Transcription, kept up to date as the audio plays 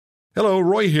Hello,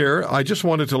 Roy here. I just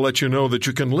wanted to let you know that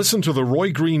you can listen to The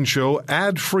Roy Green Show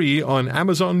ad-free on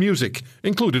Amazon Music,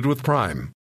 included with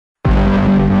Prime. Welcome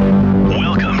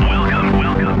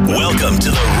to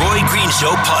The Roy Green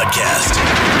Show podcast.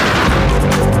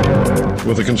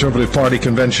 With the Conservative Party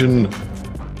convention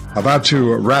about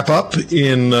to wrap up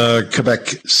in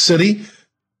Quebec City,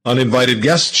 uninvited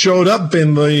guests showed up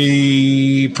in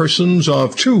the persons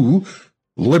of two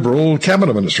Liberal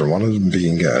cabinet minister, one of them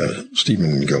being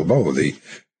Stephen Guilbeault, the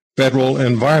federal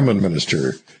environment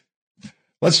minister.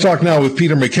 Let's talk now with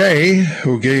Peter MacKay,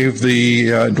 who gave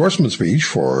the endorsement speech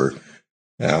for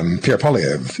Pierre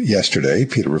Poilievre yesterday.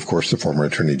 Peter, of course, the former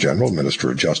Attorney General,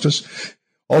 Minister of Justice,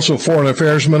 also Foreign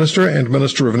Affairs Minister and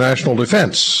Minister of National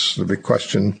Defense. The big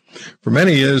question for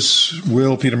many is,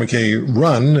 will Peter MacKay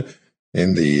run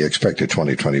in the expected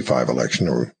 2025 election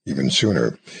or even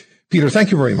sooner? Peter,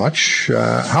 thank you very much.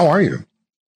 How are you?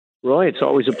 Roy, it's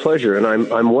always a pleasure, and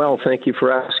I'm well. Thank you for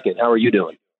asking. How are you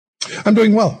doing? I'm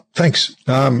doing well, thanks.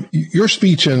 Your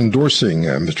speech endorsing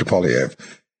Mr. Poilievre,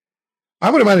 I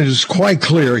would imagine it's quite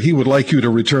clear he would like you to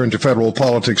return to federal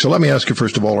politics. So let me ask you,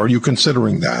 first of all, are you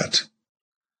considering that?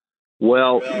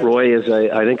 Well, Roy, as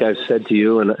I think I've said to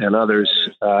you and others,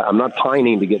 I'm not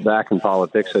pining to get back in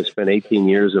politics. I spent 18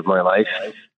 years of my life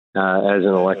as an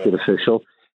elected official.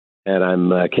 And I'm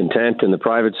content in the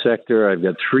private sector. I've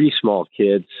got 3 small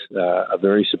kids, a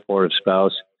very supportive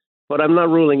spouse, but I'm not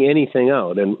ruling anything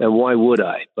out. And why would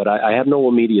I? But I have no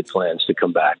immediate plans to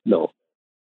come back. No.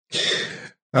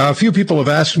 A few people have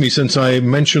asked me since I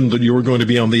mentioned that you were going to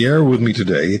be on the air with me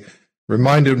today,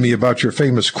 reminded me about your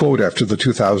famous quote after the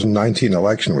 2019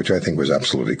 election, which I think was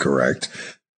absolutely correct,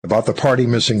 about the party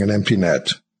missing an empty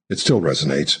net. It still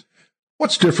resonates.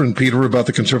 What's different, Peter, about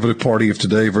the Conservative Party of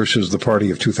today versus the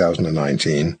party of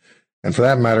 2019, and for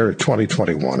that matter,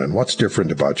 2021? And what's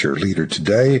different about your leader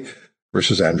today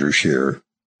versus Andrew Scheer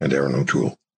and Aaron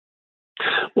O'Toole?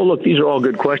 Well, look, these are all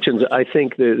good questions. I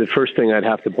think the first thing I'd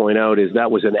have to point out is that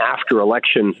was an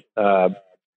after-election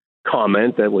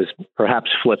comment that was perhaps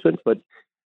flippant, but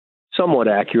somewhat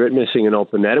accurate, missing an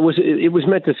open net. It was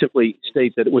meant to simply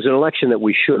state that it was an election that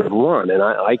we should have won, and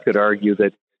I could argue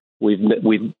that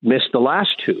We've missed the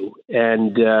last 2.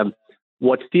 And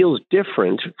what feels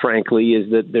different, frankly,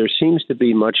 is that there seems to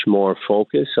be much more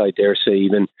focus, I dare say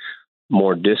even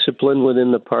more discipline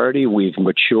within the party. We've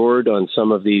matured on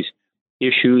some of these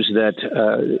issues that,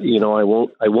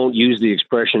 I won't use the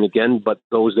expression again, but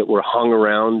those that were hung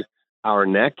around our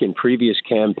neck in previous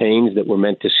campaigns that were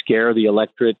meant to scare the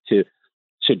electorate, to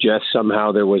suggest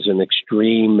somehow there was an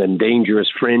extreme and dangerous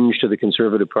fringe to the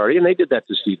Conservative Party, and they did that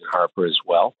to Stephen Harper as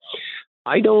well.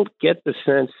 I don't get the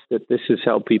sense that this is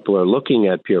how people are looking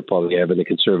at Pierre Poilievre and the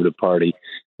Conservative Party.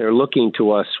 They're looking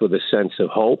to us with a sense of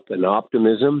hope and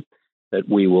optimism that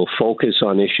we will focus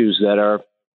on issues that are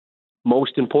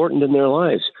most important in their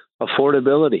lives: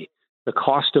 affordability, the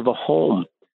cost of a home,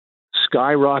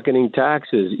 skyrocketing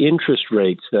taxes, interest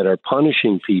rates that are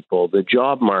punishing people, the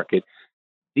job market.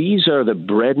 These are the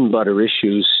bread and butter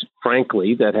issues,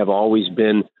 frankly, that have always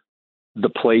been the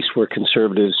place where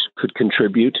Conservatives could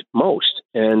contribute most.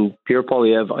 And Pierre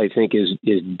Poilievre, I think,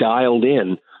 is dialed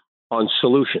in on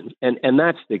solutions. And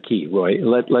that's the key, Roy.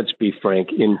 Let's be frank.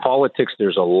 In politics,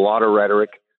 there's a lot of rhetoric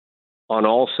on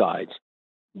all sides.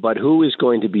 But who is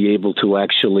going to be able to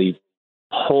actually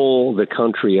pull the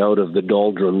country out of the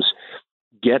doldrums,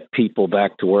 get people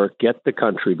back to work, get the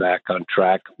country back on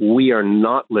track? We are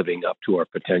not living up to our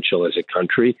potential as a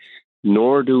country,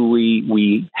 nor do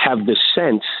we have the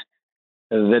sense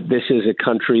that this is a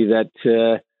country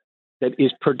that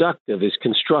is productive, is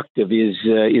constructive,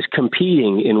 is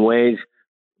competing in ways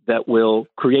that will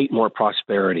create more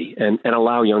prosperity and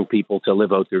allow young people to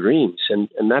live out their dreams. And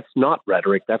that's not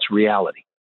rhetoric, that's reality.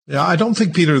 Yeah, I don't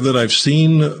think, Peter, that I've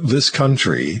seen this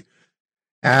country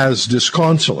as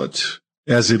disconsolate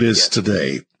as it is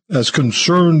today, as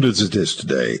concerned as it is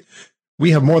today.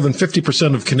 We have more than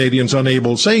 50% of Canadians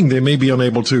saying they may be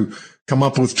unable to come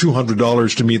up with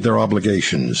 $200 to meet their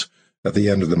obligations at the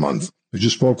end of the month. We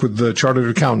just spoke with the Chartered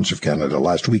Accountants of Canada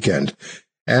last weekend,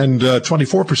 and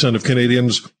 24% of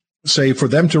Canadians say for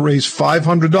them to raise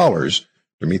 $500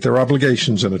 to meet their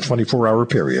obligations in a 24-hour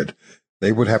period,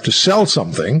 they would have to sell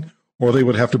something or they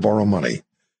would have to borrow money.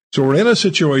 So we're in a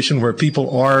situation where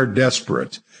people are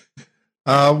desperate.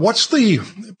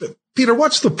 Peter,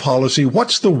 what's the policy?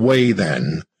 What's the way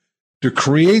then to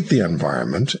create the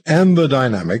environment and the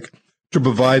dynamic to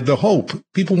provide the hope?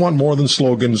 People want more than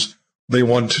slogans. They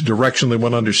want direction. They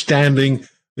want understanding.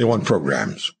 They want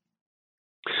programs.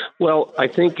 Well, I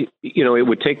think, it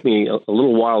would take me a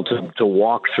little while to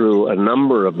walk through a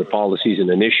number of the policies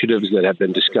and initiatives that have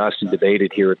been discussed and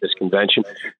debated here at this convention.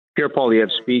 Pierre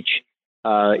Poilievre's speech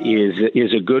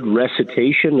is a good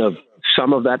recitation of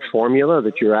some of that formula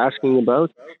that you're asking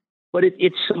about, but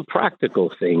it's some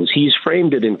practical things. He's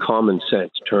framed it in common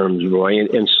sense terms, Roy,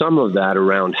 and some of that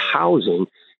around housing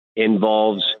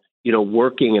involves,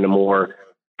 working in a more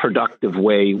productive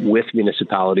way with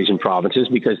municipalities and provinces,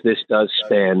 because this does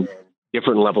span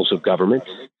different levels of government.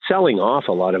 Selling off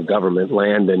a lot of government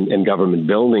land and government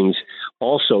buildings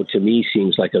also, to me,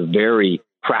 seems like a very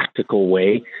practical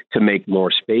way to make more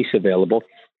space available.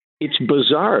 It's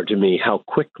bizarre to me how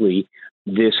quickly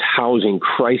this housing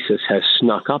crisis has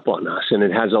snuck up on us. And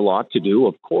it has a lot to do,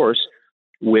 of course,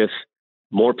 with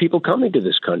more people coming to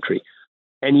this country.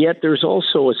 And yet there's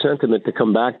also a sentiment, to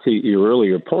come back to your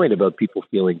earlier point about people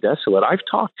feeling desolate. I've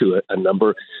talked to a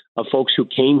number of folks who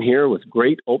came here with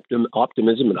great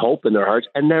optimism and hope in their hearts,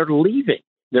 and they're leaving.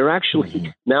 They're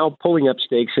actually now pulling up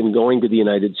stakes and going to the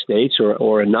United States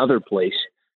or another place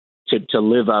to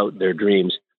live out their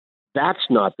dreams. That's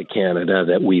not the Canada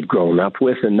that we've grown up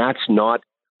with, and that's not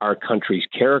our country's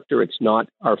character. It's not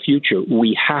our future.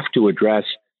 We have to address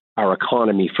our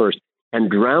economy first. And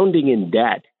drowning in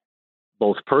debt,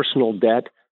 both personal debt,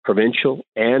 provincial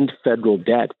and federal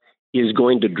debt, is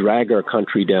going to drag our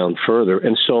country down further.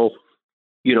 And so,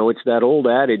 it's that old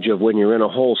adage of when you're in a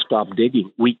hole, stop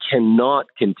digging. We cannot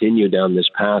continue down this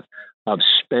path of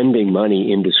spending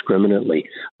money indiscriminately,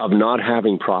 of not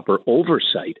having proper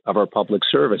oversight of our public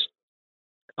service,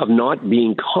 of not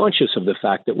being conscious of the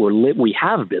fact that we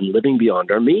have been living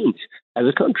beyond our means as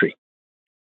a country.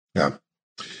 Yeah.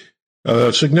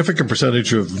 A significant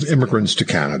percentage of immigrants to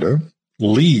Canada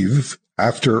leave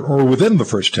after or within the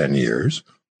first 10 years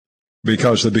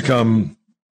because they become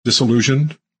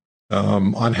disillusioned,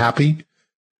 unhappy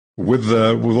with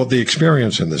what they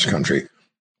experience in this country.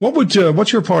 What's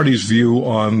your party's view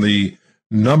on the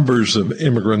numbers of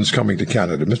immigrants coming to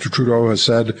Canada? Mr. Trudeau has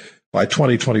said by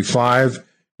 2025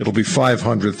 it'll be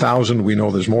 500,000. We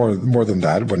know there's more than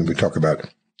that when we talk about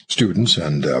students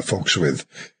and folks with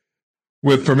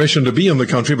permission to be in the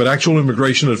country, but actual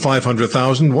immigration at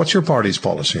 500,000. What's your party's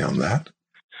policy on that?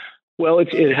 Well,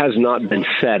 it has not been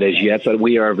set as yet, but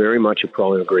we are very much a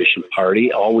pro-immigration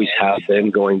party, always have been,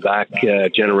 going back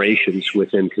generations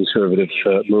within conservative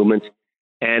movements.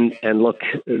 And look,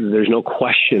 there's no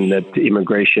question that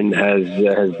immigration has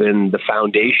been the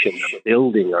foundation of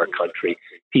building our country.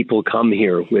 People come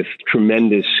here with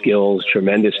tremendous skills,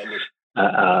 tremendous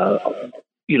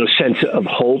sense of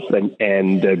hope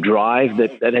and drive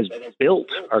that has built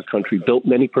our country, built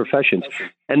many professions,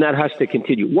 and that has to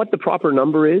continue. What the proper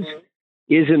number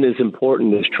isn't as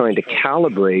important as trying to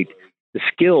calibrate the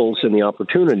skills and the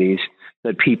opportunities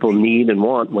that people need and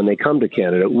want when they come to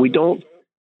Canada. We don't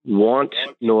want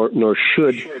nor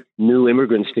should new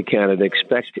immigrants to Canada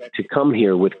expect to come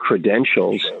here with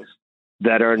credentials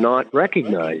that are not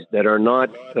recognized, that are not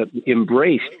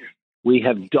embraced. We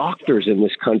have doctors in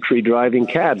this country driving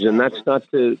cabs, and that's not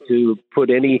to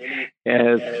put any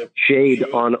shade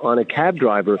on a cab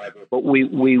driver, but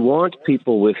we want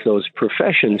people with those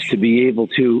professions to be able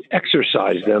to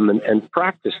exercise them and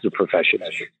practice the professions.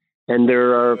 And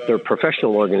there are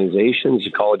professional organizations,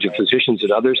 the College of Physicians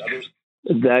and others,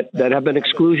 that have been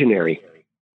exclusionary.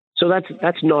 So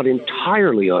that's not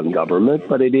entirely on government,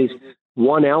 but it is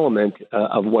one element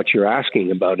of what you're asking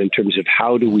about in terms of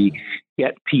how do we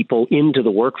get people into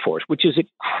the workforce, which is a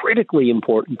critically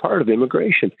important part of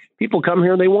immigration. People come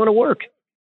here and they want to work.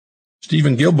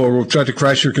 Stephen Guilbeault will try to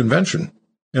crash your convention,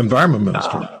 Environment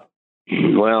Minister.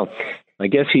 Well, I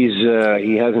guess he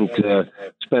hasn't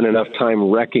spent enough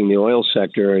time wrecking the oil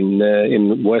sector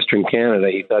in Western Canada.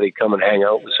 He thought he'd come and hang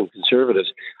out with some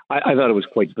conservatives. I thought it was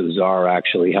quite bizarre,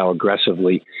 actually, how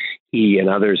aggressively he and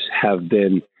others have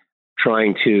been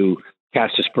trying to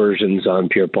cast aspersions on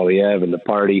Pierre Poilievre and the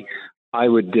party. I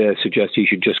would suggest he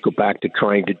should just go back to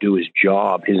trying to do his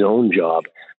job, his own job,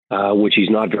 which he's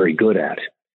not very good at.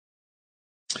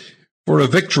 For a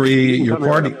victory, your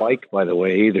party. On a bike, by the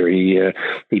way, either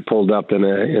he pulled up in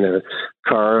a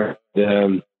car,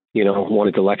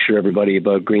 wanted to lecture everybody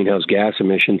about greenhouse gas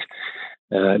emissions.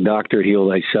 Doctor, heal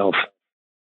thyself.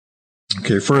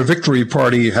 Okay, for a victory,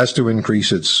 party has to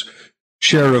increase its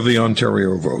share of the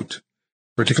Ontario vote,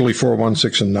 particularly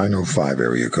 416 and 905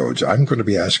 area codes. I'm going to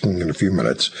be asking in a few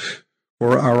minutes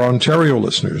for our Ontario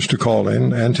listeners to call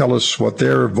in and tell us what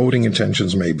their voting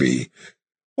intentions may be.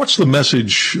 What's the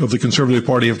message of the Conservative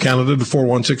Party of Canada to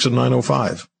 416 and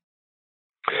 905?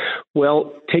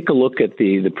 Well, take a look at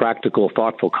the practical,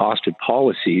 thoughtful, costed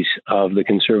policies of the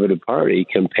Conservative Party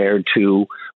compared to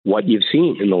what you've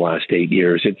seen in the last 8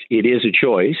 years. It is a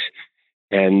choice.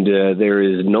 And there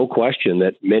is no question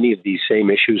that many of these same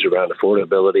issues around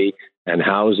affordability and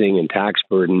housing and tax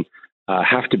burden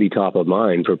have to be top of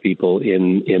mind for people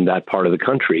in that part of the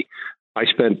country. I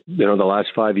spent, the last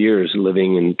 5 years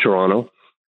living in Toronto.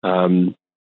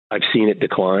 I've seen it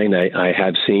decline. I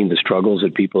have seen the struggles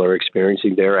that people are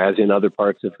experiencing there, as in other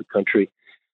parts of the country.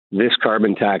 This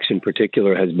carbon tax in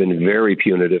particular has been very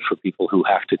punitive for people who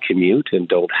have to commute and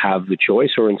don't have the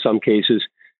choice, or in some cases,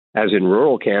 as in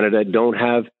rural Canada, don't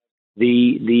have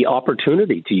the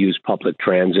opportunity to use public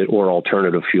transit or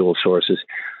alternative fuel sources.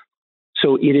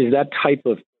 So it is that type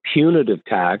of punitive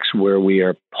tax where we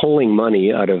are pulling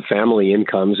money out of family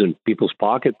incomes and people's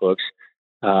pocketbooks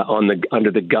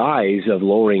under the guise of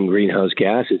lowering greenhouse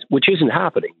gases, which isn't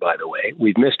happening, by the way.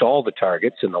 We've missed all the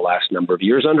targets in the last number of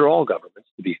years under all governments,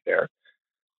 to be fair.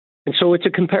 And so it's a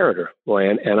comparator,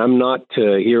 and I'm not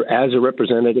here as a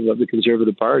representative of the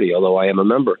Conservative Party, although I am a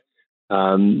member.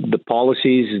 The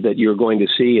policies that you're going to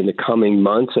see in the coming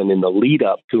months and in the lead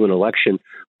up to an election,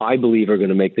 I believe are going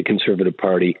to make the Conservative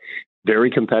Party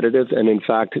very competitive and, in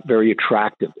fact, very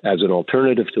attractive as an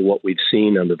alternative to what we've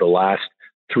seen under the last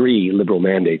 3 Liberal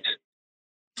mandates.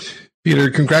 Peter,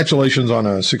 congratulations on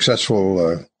a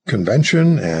successful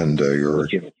convention and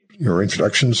your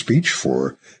introduction speech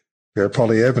for Pierre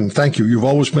Poilievre, and thank you. You've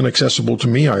always been accessible to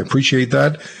me. I appreciate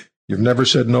that. You've never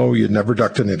said no. You've never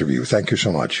ducked an interview. Thank you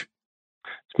so much.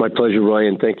 It's my pleasure, Roy,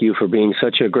 and thank you for being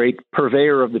such a great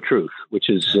purveyor of the truth, which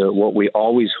is what we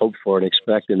always hope for and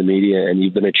expect in the media, and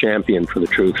you've been a champion for the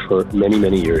truth for many,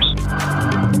 many years.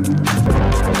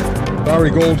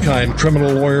 Barry Goldkind,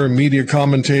 criminal lawyer, media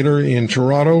commentator in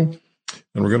Toronto,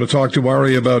 and we're going to talk to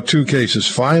Barry about 2 cases.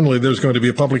 Finally, there's going to be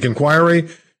a public inquiry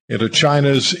into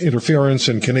China's interference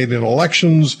in Canadian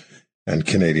elections and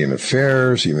Canadian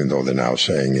affairs, even though they're now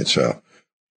saying it's a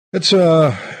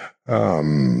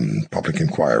public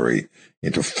inquiry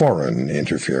into foreign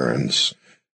interference.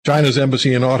 China's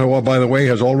embassy in Ottawa, by the way,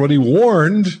 has already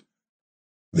warned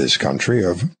this country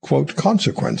of, quote,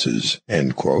 consequences,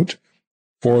 end quote,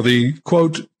 for the,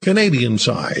 quote, Canadian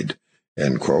side,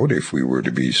 end quote, if we were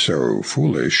to be so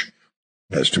foolish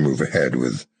as to move ahead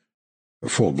with a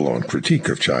full-blown critique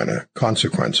of China.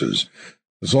 Consequences.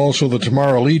 There's also the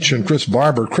Tamara Lich and Chris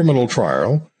Barber criminal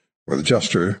trial, where the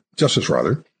Justice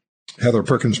Heather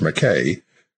Perkins MacKay,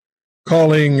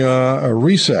 calling a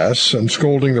recess and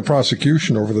scolding the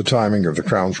prosecution over the timing of the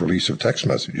Crown's release of text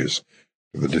messages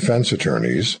to the defense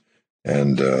attorneys,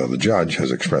 and the judge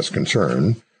has expressed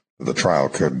concern that the trial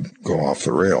could go off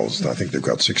the rails. I think they've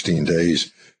got 16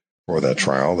 days for that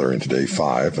trial. They're into day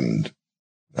 5, and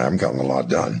I haven't gotten a lot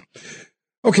done.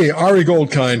 Okay, Ari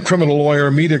Goldkind, criminal lawyer,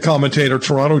 media commentator,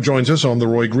 Toronto, joins us on The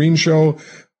Roy Green Show.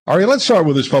 Ari, let's start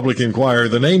with this public inquiry.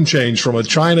 The name change from a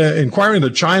China inquiry into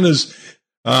China's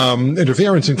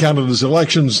interference in Canada's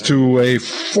elections to a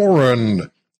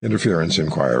foreign interference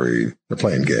inquiry. They're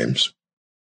playing games.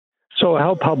 So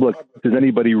how public does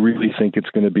anybody really think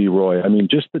it's going to be, Roy? I mean,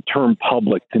 just the term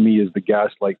public to me is the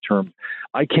gaslight term.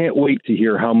 I can't wait to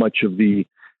hear how much of the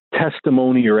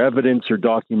testimony or evidence or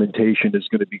documentation is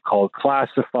going to be called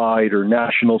classified or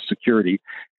national security.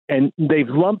 And they've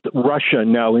lumped Russia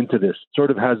now into this. It sort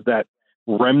of has that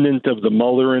remnant of the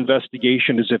Mueller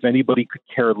investigation, as if anybody could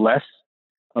care less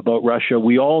about Russia.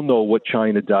 We all know what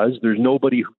China does. There's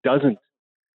nobody who doesn't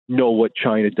know what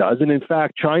China does. And in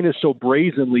fact, China so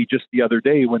brazenly just the other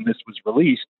day when this was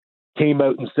released, came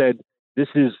out and said, this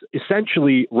is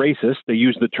essentially racist. They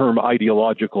use the term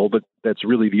ideological, but that's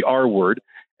really the R word.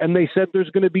 And they said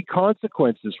there's going to be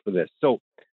consequences for this. So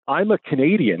I'm a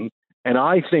Canadian, and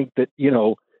I think that,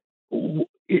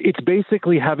 it's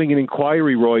basically having an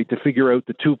inquiry, Roy, to figure out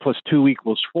the 2 + 2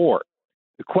 = 4.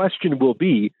 The question will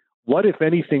be, what, if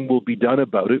anything, will be done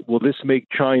about it? Will this make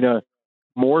China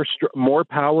more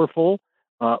powerful,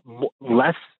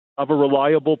 less of a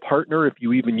reliable partner, if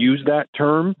you even use that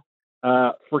term,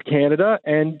 for Canada?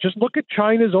 And just look at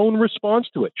China's own response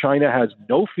to it. China has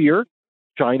no fear.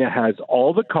 China has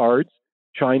all the cards.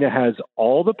 China has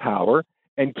all the power.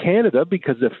 And Canada,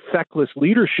 because of feckless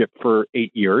leadership for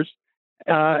 8 years,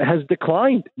 has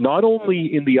declined, not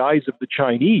only in the eyes of the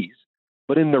Chinese,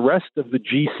 but in the rest of the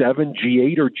G7,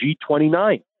 G8, or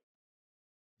G29.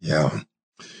 Yeah.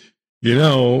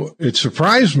 It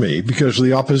surprised me because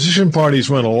the opposition parties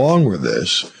went along with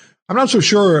this. I'm not so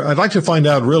sure. I'd like to find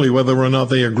out really whether or not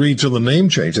they agreed to the name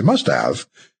change. They must have,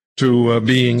 to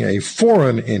being a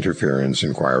foreign interference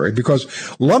inquiry,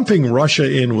 because lumping Russia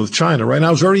in with China right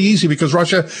now is very easy because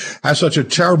Russia has such a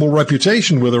terrible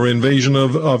reputation with her invasion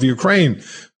of Ukraine.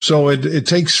 So it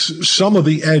takes some of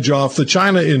the edge off the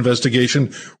China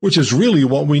investigation, which is really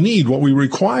what we need, what we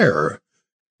require.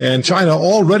 And China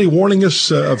already warning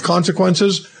us of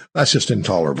consequences. That's just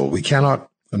intolerable. We cannot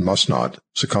and must not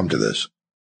succumb to this.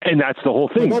 And that's the whole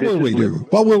thing. What will we do?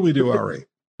 What will we do, Ari?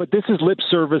 But this is lip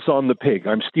service on the pig.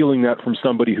 I'm stealing that from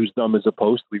somebody who's dumb as a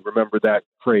post. We remember that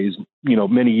phrase,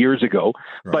 many years ago.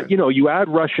 Right. But, you add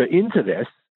Russia into this.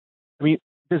 I mean,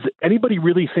 does anybody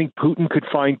really think Putin could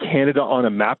find Canada on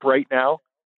a map right now,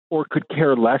 or could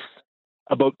care less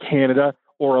about Canada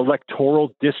or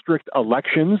electoral district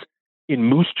elections in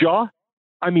Moose Jaw?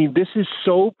 I mean, this is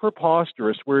so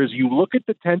preposterous. Whereas you look at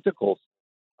the tentacles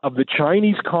of the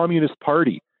Chinese Communist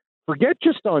Party, forget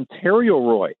just Ontario,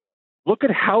 Roy. Look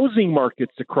at housing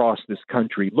markets across this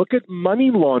country. Look at money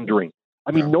laundering.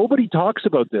 I mean, nobody talks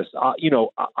about this.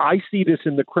 I see this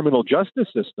in the criminal justice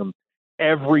system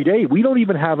every day. We don't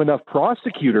even have enough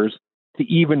prosecutors to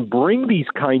even bring these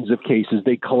kinds of cases.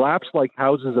 They collapse like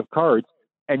houses of cards.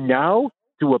 And now,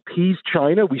 to appease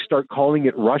China, we start calling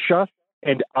it Russia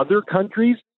and other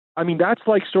countries. I mean, that's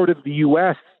like sort of the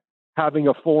U.S. having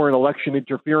a foreign election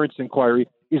interference inquiry.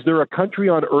 Is there a country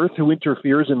on earth who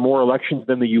interferes in more elections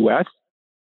than the U.S.?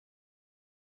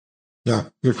 Yeah,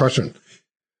 good question.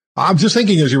 I'm just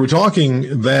thinking as you were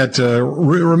talking that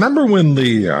remember when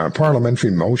the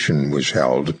parliamentary motion was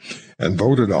held and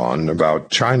voted on about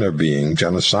China being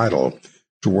genocidal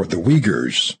toward the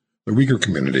Uyghur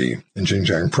community in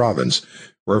Xinjiang province,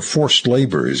 where forced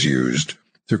labor is used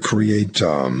to create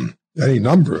any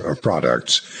number of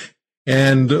products.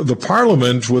 And the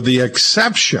parliament, with the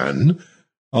exception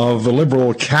of the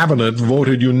Liberal cabinet,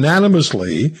 voted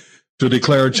unanimously to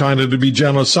declare China to be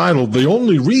genocidal. The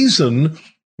only reason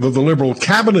that the Liberal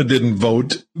cabinet didn't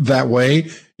vote that way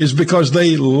is because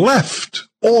they left,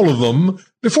 all of them,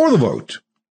 before the vote.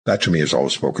 That, to me, has all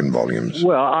spoken volumes.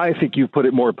 Well, I think you put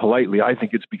it more politely. I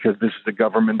think it's because this is a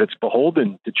government that's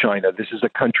beholden to China. This is a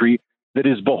country that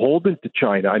is beholden to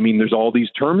China. I mean, there's all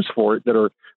these terms for it that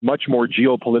are much more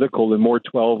geopolitical and more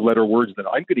 12-letter words than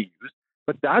I'm going to use.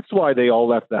 But that's why they all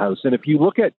left the House. And if you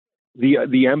look at the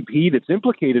MP that's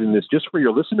implicated in this, just for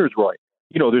your listeners, Roy,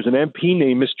 there's an MP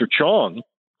named Mr. Chong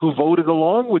who voted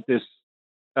along with this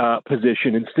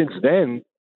position. And since then,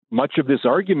 much of this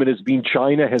argument has been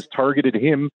China has targeted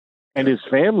him and his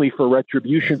family for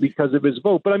retribution because of his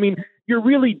vote. But I mean, you're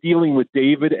really dealing with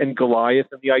David and Goliath,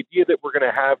 and the idea that we're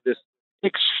going to have this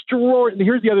extraordinary.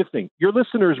 Here's the other thing. Your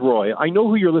listeners, Roy, I know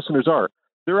who your listeners are.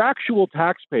 They're actual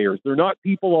taxpayers. They're not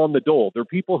people on the dole. They're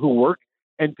people who work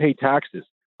and pay taxes.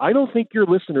 I don't think your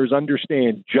listeners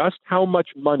understand just how much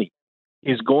money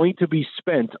is going to be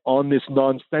spent on this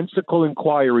nonsensical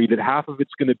inquiry, that half of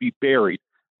it's going to be buried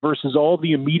versus all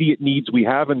the immediate needs we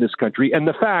have in this country, and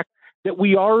the fact that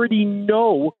we already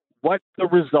know what the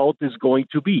result is going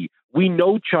to be. We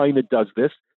know China does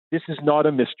this. This is not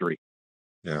a mystery.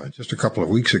 Yeah, just a couple of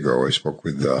weeks ago, I spoke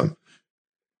with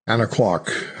Anna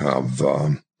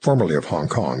Kwok, formerly of Hong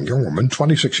Kong, young woman,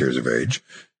 26 years of age,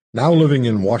 now living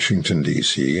in Washington,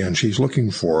 D.C., and she's looking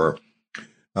for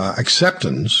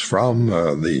acceptance from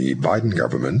the Biden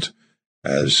government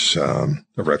as a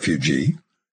refugee.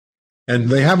 And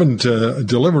they haven't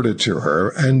delivered it to her.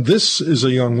 And this is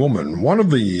a young woman, one of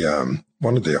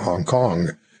the Hong Kong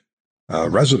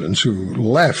residents who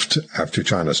left after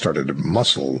China started to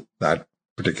muscle that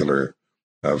particular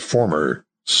former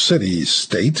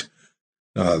city-state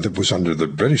that was under the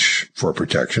British for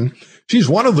protection. She's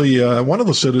one of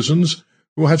the citizens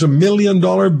who has $1 million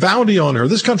bounty on her.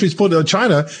 This country's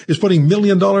China is putting $1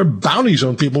 million bounties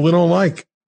on people we don't like.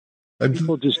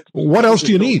 What else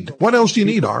do you need? What else do you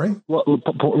need, Ari? Well,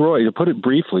 Roy, to put it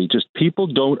briefly, just people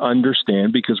don't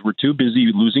understand because we're too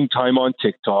busy losing time on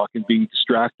TikTok and being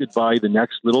distracted by the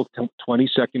next little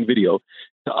 20-second video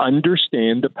to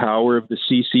understand the power of the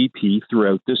CCP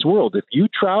throughout this world. If you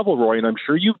travel, Roy, and I'm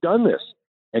sure you've done this,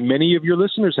 and many of your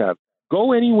listeners have,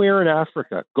 go anywhere in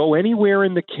Africa, go anywhere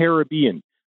in the Caribbean,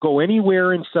 go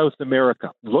anywhere in South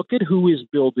America. Look at who is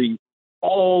building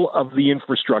all of the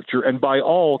infrastructure, and by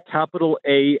all, capital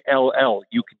ALL.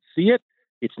 You can see it.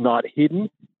 It's not hidden.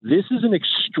 This is an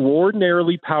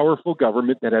extraordinarily powerful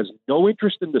government that has no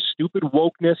interest in the stupid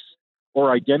wokeness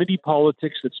or identity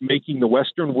politics that's making the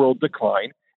Western world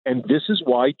decline. And this is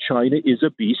why China is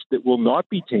a beast that will not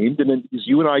be tamed. And as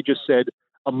you and I just said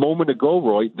a moment ago,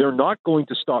 Roy, they're not going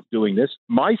to stop doing this.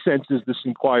 My sense is this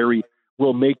inquiry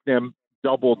will make them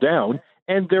double down.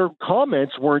 And their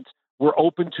comments were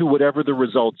open to whatever the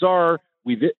results are.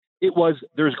 It was,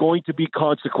 there's going to be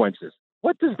consequences.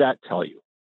 What does that tell you?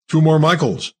 2 more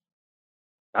Michaels.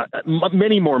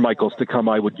 Many more Michaels to come,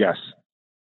 I would guess.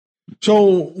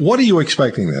 So what are you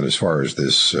expecting then as far as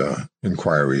this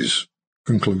inquiry's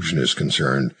conclusion is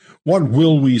concerned? What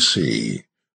will we see?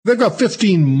 They've got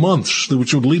 15 months,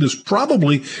 which would lead us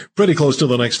probably pretty close to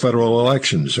the next federal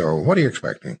election. So what are you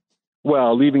expecting?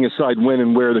 Well, leaving aside when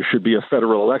and where there should be a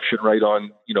federal election, right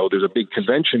on, there's a big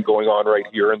convention going on right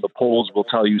here, and the polls will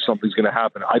tell you something's going to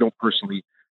happen. I don't personally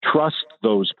trust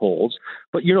those polls,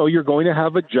 but, you're going to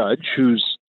have a judge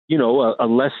who's, a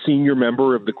less senior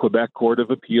member of the Quebec Court of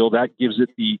Appeal. That gives it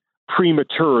the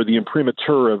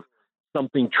imprimatur of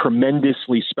something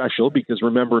tremendously special, because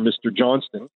remember, Mr.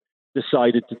 Johnston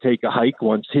decided to take a hike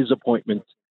once his appointment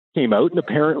came out, and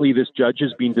apparently this judge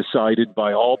has been decided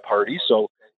by all parties. So,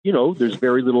 there's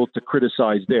very little to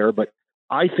criticize there. But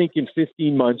I think in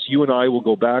 15 months, you and I will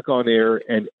go back on air,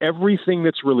 and everything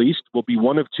that's released will be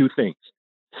one of two things.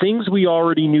 Things we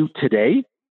already knew today,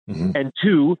 and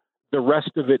 2, the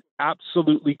rest of it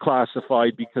absolutely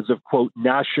classified because of, quote,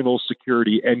 national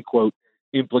security, end quote,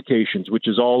 implications, which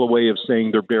is all a way of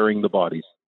saying they're burying the bodies.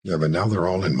 Yeah, but now they're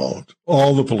all involved.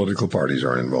 All the political parties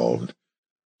are involved.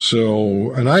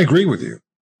 So, and I agree with you,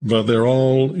 but they're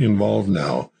all involved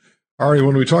now. Ari,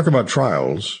 when we talk about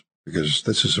trials, because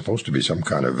this is supposed to be some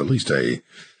kind of at least de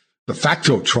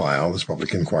facto trial, this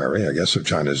public inquiry, I guess, of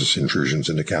China's intrusions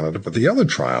into Canada, but the other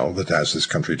trial that has this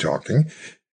country talking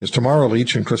is Tamara,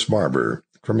 Lich, and Chris Barber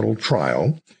criminal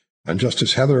trial, and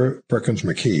Justice Heather Perkins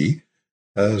MacKay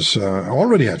has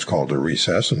already had called a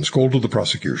recess and scolded the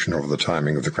prosecution over the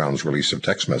timing of the Crown's release of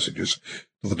text messages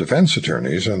to the defense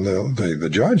attorneys, and the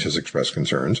judge has expressed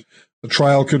concerns the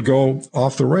trial could go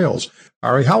off the rails.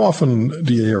 Ari, how often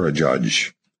do you hear a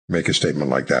judge make a statement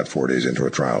like that 4 days into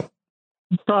a trial?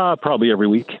 Probably every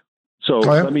week. So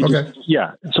let me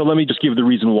just give the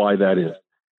reason why that is.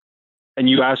 And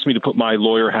you asked me to put my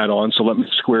lawyer hat on, so let me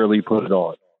squarely put it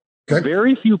on. Okay.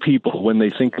 Very few people, when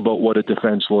they think about what a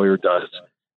defense lawyer does,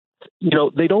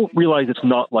 they don't realize it's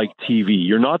not like TV.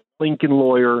 You're not Lincoln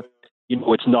lawyer.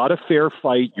 It's not a fair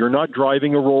fight. You're not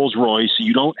driving a Rolls Royce.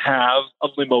 You don't have a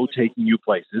limo taking you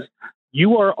places.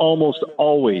 You are almost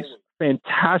always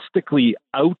fantastically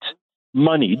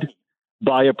out-moneyed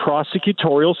by a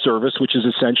prosecutorial service, which is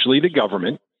essentially the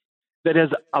government, that has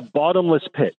a bottomless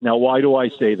pit. Now, why do I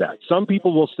say that? Some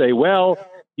people will say, well,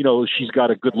 she's got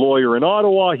a good lawyer in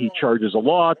Ottawa. He charges a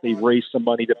lot. They've raised some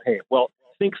money to pay him. Well,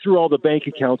 think through all the bank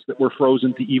accounts that were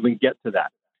frozen to even get to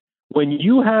that. When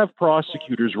you have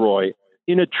prosecutors, Roy,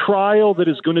 in a trial that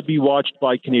is going to be watched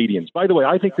by Canadians, by the way,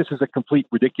 I think this is a complete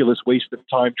ridiculous waste of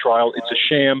time trial. It's a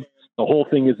sham. The whole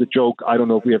thing is a joke. I don't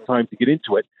know if we have time to get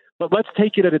into it, but let's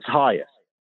take it at its highest.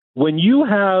 When you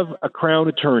have a Crown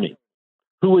attorney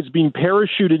who is being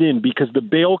parachuted in because the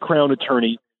bail Crown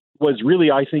attorney was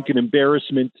really, I think, an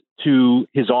embarrassment to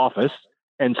his office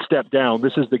and stepped down.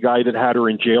 This is the guy that had her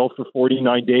in jail for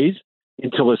 49 days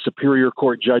until a Superior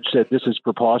Court judge said this is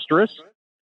preposterous.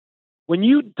 When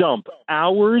you dump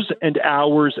hours and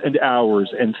hours and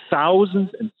hours and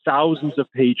thousands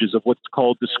of pages of what's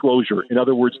called disclosure, in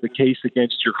other words, the case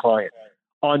against your client,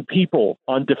 on people,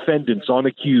 on defendants, on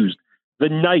accused, the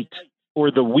night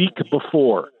or the week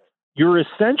before, you're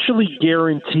essentially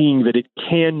guaranteeing that it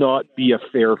cannot be a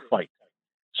fair fight.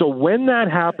 So when that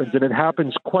happens, and it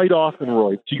happens quite often,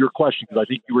 Roy, to your question, because I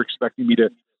think you were expecting me to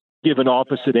give an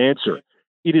opposite answer,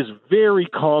 it is very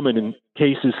common in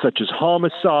cases such as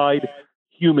homicide,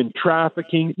 human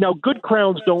trafficking. Now, good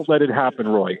crowns don't let it happen,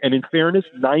 Roy. And in fairness,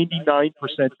 99%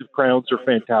 of crowns are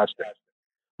fantastic.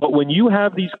 But when you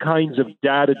have these kinds of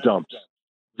data dumps,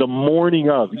 the morning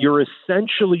of, you're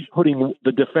essentially putting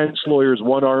the defense lawyers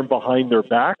one arm behind their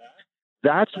back.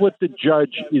 That's what the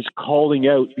judge is calling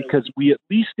out, because we, at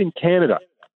least in Canada,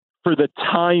 for the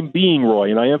time being, Roy,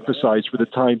 and I emphasize for the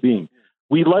time being,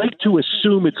 we like to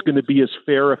assume it's going to be as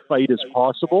fair a fight as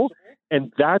possible.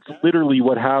 And that's literally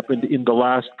what happened in the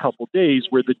last couple days,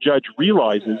 where the judge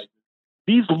realizes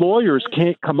these lawyers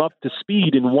can't come up to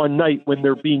speed in one night when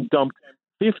they're being dumped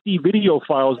 50 video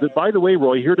files that, by the way,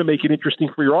 Roy, here to make it interesting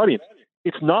for your audience,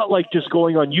 it's not like just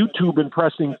going on YouTube and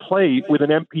pressing play with an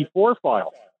MP4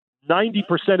 file.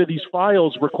 90% of these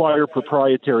files require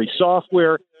proprietary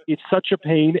software. It's such a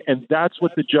pain, and that's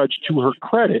what the judge, to her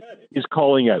credit, is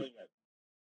calling out.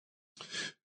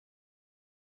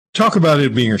 Talk about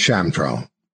it being a sham trial.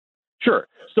 Sure.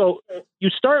 So you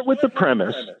start with the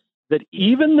premise that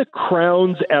even the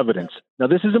Crown's evidence, now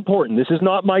this is important, this is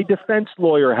not my defense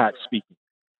lawyer hat speaking.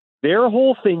 Their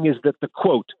whole thing is that the,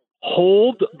 quote,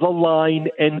 hold the line,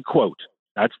 end quote.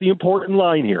 That's the important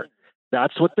line here.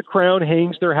 That's what the Crown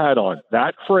hangs their hat on.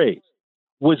 That phrase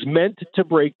was meant to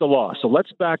break the law. So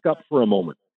let's back up for a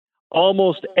moment.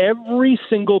 Almost every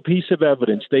single piece of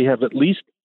evidence they have at least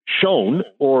shown,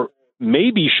 or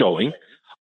maybe showing,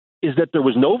 is that there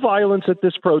was no violence at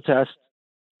this protest.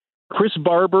 Chris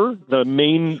Barber, the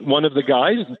main one of the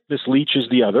guys, this Lich is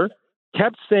the other,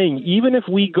 kept saying, even if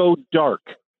we go dark,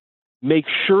 make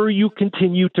sure you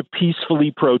continue to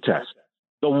peacefully protest.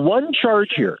 The one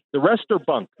charge here, the rest are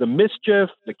bunk, the mischief,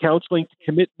 the counseling to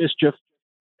commit mischief.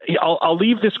 I'll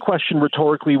leave this question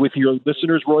rhetorically with your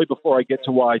listeners, Roy, before I get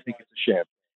to why I think it's a sham.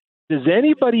 Does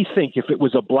anybody think if it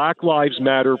was a Black Lives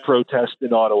Matter protest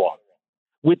in Ottawa,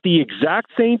 with the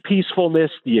exact same peacefulness,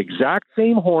 the exact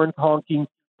same horn honking,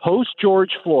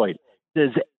 post-George Floyd,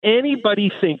 does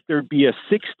anybody think there'd be a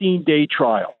 16-day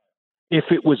trial if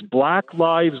it was Black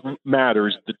Lives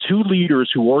Matters, the two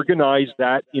leaders who organized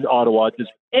that in Ottawa? Does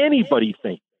anybody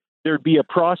think there'd be a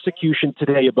prosecution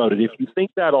today about it? If you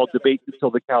think that, I'll debate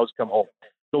until the cows come home.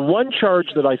 The one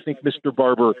charge that I think Mr.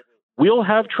 Barber will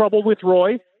have trouble with,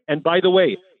 Roy, and by the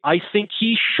way, I think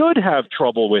he should have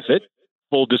trouble with it,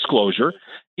 full disclosure,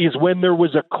 is when there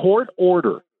was a court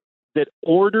order that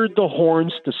ordered the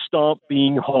horns to stop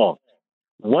being honked.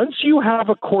 Once you have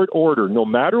a court order, no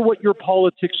matter what your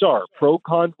politics are,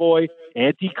 pro-convoy,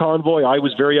 anti-convoy, I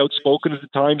was very outspoken at the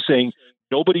time saying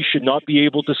nobody should not be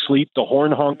able to sleep. The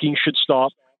horn honking should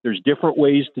stop. There's different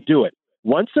ways to do it.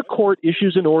 Once a court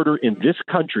issues an order in this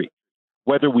country,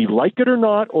 whether we like it or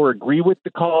not, or agree with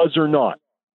the cause or not,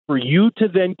 for you to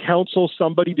then counsel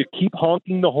somebody to keep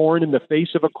honking the horn in the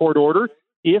face of a court order,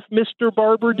 if Mr.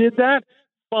 Barber did that,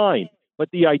 fine. But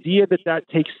the idea that that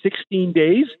takes 16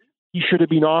 days, he should have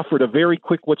been offered a very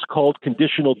quick what's called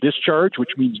conditional discharge,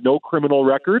 which means no criminal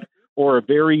record, or a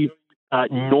very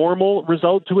normal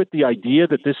result to it. The idea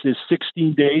that this is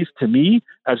 16 days, to me,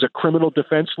 as a criminal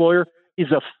defense lawyer, is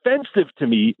offensive to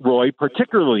me, Roy,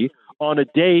 particularly on a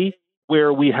day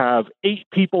where we have 8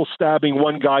 people stabbing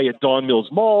one guy at Don Mills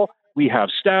Mall. We have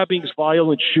stabbings,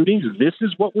 violent shootings. This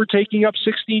is what we're taking up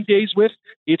 16 days with?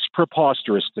 It's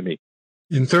preposterous to me.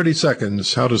 In 30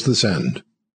 seconds, how does this end?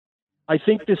 I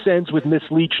think this ends with Miss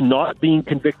Lich not being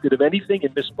convicted of anything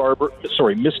and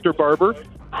Mr. Barber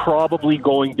probably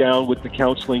going down with the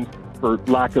counseling, for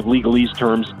lack of legalese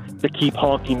terms, to keep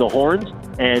honking the horns,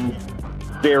 and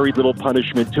very little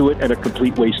punishment to it and a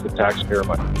complete waste of taxpayer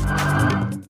money.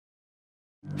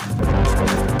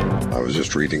 I was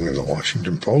just reading in the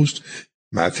Washington Post,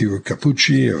 Matthew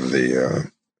Capucci of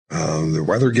the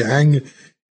Weather Gang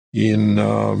in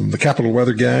the Capital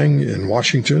Weather Gang in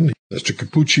Washington. Mr.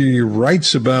 Capucci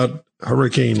writes about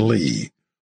Hurricane Lee,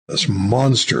 this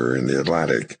monster in the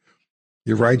Atlantic.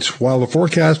 He writes, while the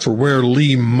forecast for where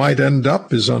Lee might end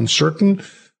up is uncertain,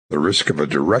 the risk of a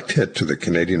direct hit to the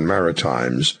Canadian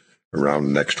Maritimes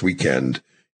around next weekend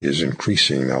is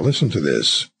increasing. Now listen to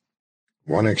this.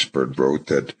 One expert wrote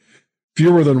that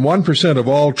fewer than 1% of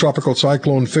all tropical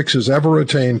cyclone fixes ever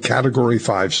attain Category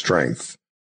 5 strength.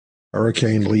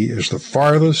 Hurricane Lee is the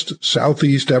farthest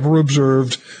southeast ever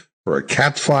observed for a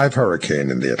Cat 5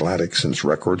 hurricane in the Atlantic since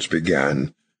records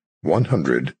began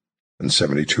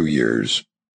 172 years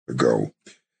ago.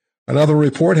 Another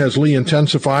report has Lee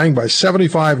intensifying by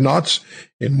 75 knots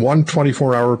in one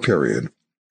 24-hour period,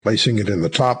 placing it in the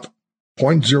top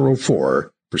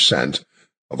 0.04%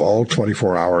 of all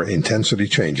 24-hour intensity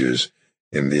changes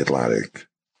in the Atlantic.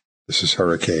 This is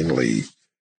Hurricane Lee.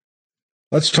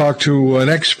 Let's talk to an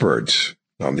expert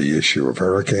on the issue of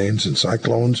hurricanes and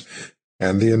cyclones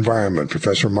and the environment.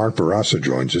 Professor Mark Bourassa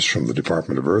joins us from the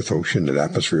Department of Earth, Ocean, and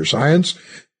Atmosphere Science.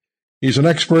 He's an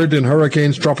expert in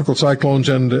hurricanes, tropical cyclones,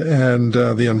 and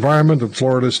the environment at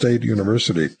Florida State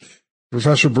University.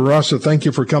 Professor Bourassa, thank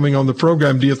you for coming on the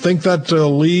program. Do you think that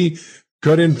Lee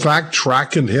could, in fact,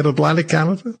 track and hit Atlantic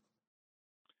Canada?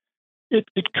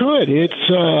 It could. It's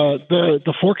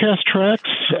the forecast tracks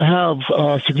have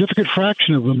a significant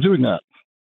fraction of them doing that.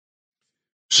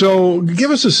 So give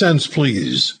us a sense,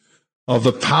 please, of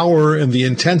the power and the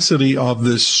intensity of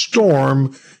this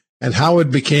storm and how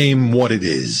it became what it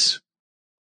is.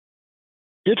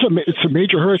 It's a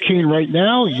major hurricane right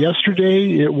now.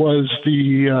 Yesterday it was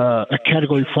a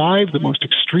Category 5, the most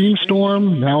extreme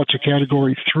storm. Now it's a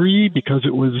Category 3 because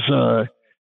it was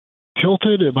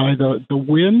tilted by the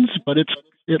winds, but it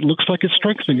looks like it's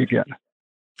strengthening again.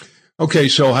 Okay,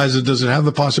 so does it have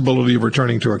the possibility of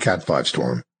returning to a Cat 5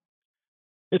 storm?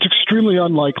 It's extremely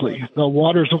unlikely. The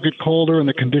waters will get colder and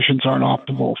the conditions aren't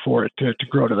optimal for it to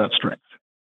grow to that strength.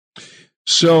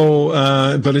 So,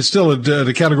 but it's still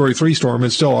a Category 3 storm.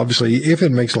 It's still, obviously, if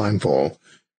it makes landfall,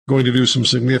 going to do some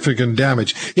significant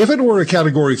damage. If it were a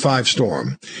Category 5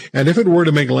 storm, and if it were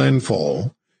to make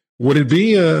landfall, would it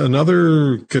be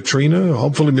another Katrina,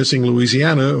 hopefully missing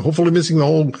Louisiana, hopefully missing the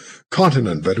whole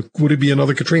continent, but would it be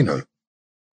another Katrina?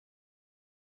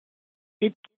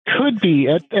 It could be.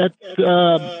 At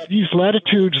these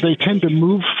latitudes, they tend to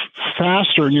move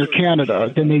faster near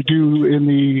Canada than they do in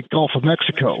the Gulf of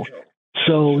Mexico.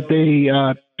 So they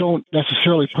don't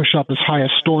necessarily push up as high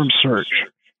as storm surge.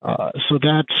 So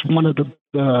that's one of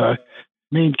the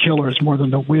main killers more than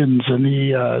the winds and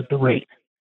the rain.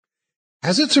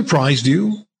 Has it surprised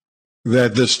you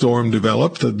that this storm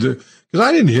developed? Because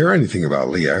I didn't hear anything about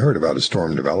Lee. I heard about a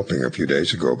storm developing a few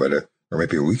days ago, or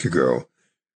maybe a week ago.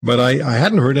 But I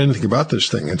hadn't heard anything about this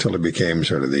thing until it became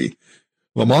sort of the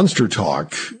monster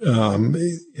talk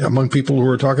among people who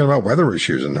are talking about weather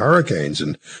issues and hurricanes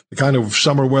and the kind of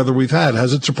summer weather we've had.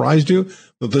 Has it surprised you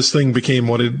that this thing became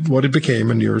what it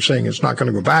became? And you're saying it's not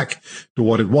going to go back to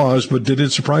what it was, but did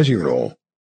it surprise you at all?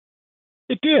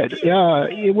 It did.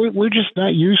 We're just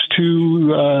not used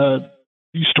to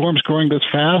these storms growing this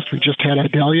fast. We just had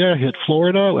Idalia hit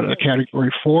Florida with a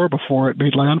Category 4 before it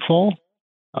made landfall.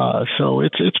 So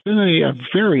it's been a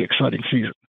very exciting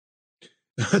season.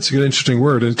 That's an interesting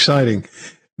word, exciting.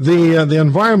 The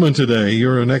environment today,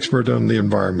 you're an expert on the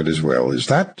environment as well. Is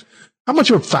that, how much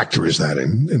of a factor is that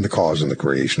in the cause and the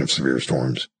creation of severe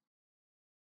storms?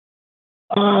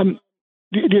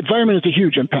 The environment is a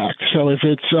huge impact. So if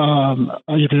it's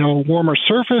a warmer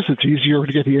surface, it's easier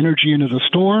to get the energy into the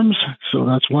storms. So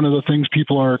that's one of the things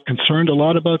people are concerned a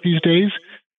lot about these days.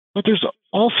 But there's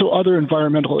also other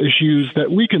environmental issues that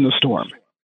weaken the storm.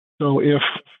 So if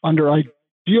under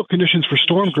ideal conditions for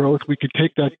storm growth, we could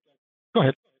take that. Go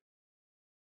ahead.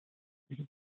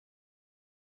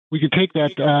 We could take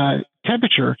that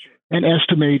temperature and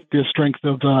estimate the strength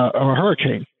of a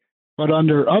hurricane. But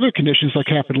under other conditions, like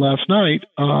happened last night,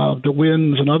 the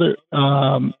winds and other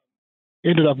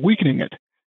ended up weakening it,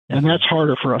 and that's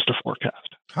harder for us to forecast.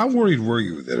 How worried were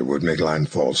you that it would make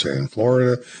landfall, say, in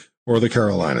Florida or the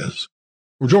Carolinas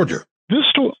or Georgia? This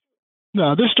storm,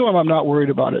 I'm not worried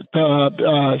about it.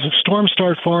 If storms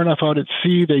start far enough out at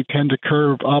sea, they tend to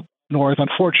curve up north,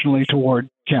 unfortunately, toward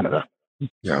Canada.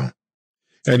 Yeah.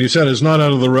 And you said it's not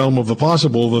out of the realm of the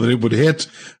possible that it would hit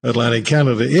Atlantic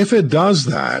Canada. If it does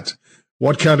that,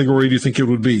 what category do you think it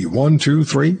would be? 1, 2,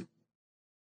 3?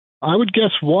 I would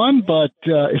guess 1, but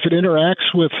if it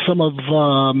interacts with some of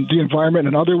the environment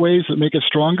in other ways that make it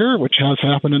stronger, which has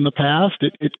happened in the past,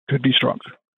 it could be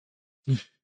stronger.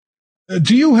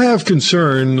 Do you have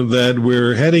concern that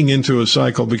we're heading into a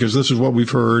cycle, because this is what we've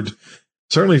heard,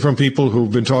 certainly from people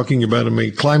who've been talking about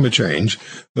climate change,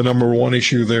 the number one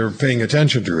issue they're paying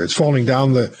attention to? It's falling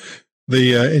down the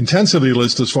intensity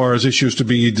list as far as issues to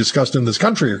be discussed in this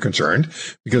country are concerned,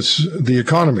 because the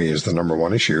economy is the number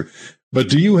one issue. But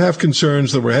do you have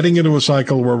concerns that we're heading into a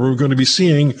cycle where we're going to be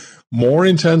seeing more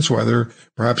intense weather,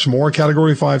 perhaps more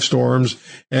Category 5 storms,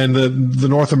 and the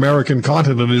North American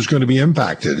continent is going to be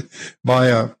impacted by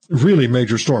a really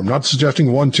major storm? Not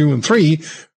suggesting 1, 2, and 3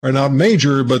 are not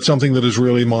major, but something that is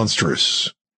really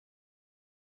monstrous.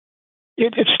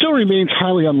 It still remains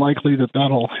highly unlikely that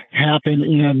that'll happen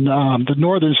in the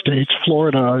northern states.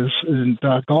 Florida and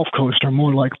Gulf Coast are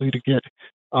more likely to get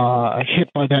hit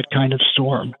by that kind of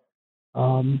storm.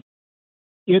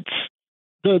 It's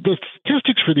the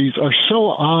statistics for these are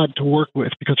so odd to work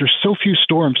with because there's so few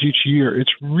storms each year.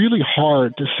 It's really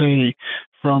hard to say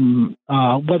from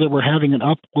whether we're having an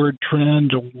upward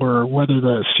trend or whether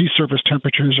the sea surface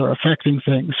temperatures are affecting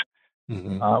things.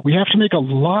 Mm-hmm. We have to make a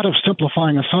lot of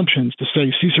simplifying assumptions to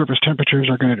say sea surface temperatures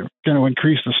are going to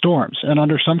increase the storms. And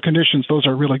under some conditions, those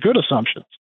are really good assumptions.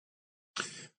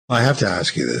 I have to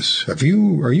ask you this. Are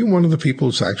you one of the people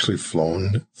who's actually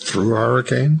flown through a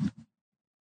hurricane?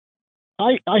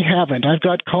 I haven't. I've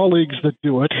got colleagues that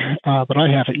do it, but I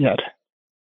haven't yet.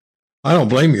 I don't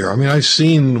blame you. I mean, I've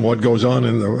seen what goes on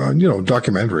in the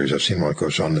documentaries. I've seen what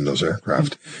goes on in those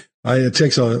aircraft. It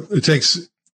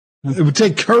would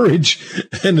take courage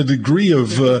and a degree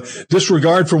of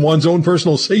disregard for one's own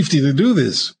personal safety to do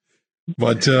this.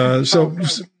 But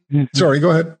sorry,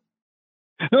 go ahead.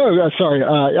 No, sorry.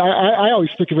 I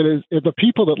always think of it as the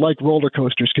people that like roller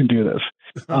coasters can do this.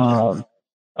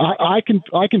 I can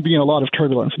be in a lot of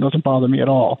turbulence. It doesn't bother me at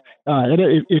all. And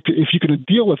if you can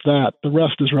deal with that, the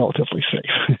rest is relatively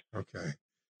safe. Okay.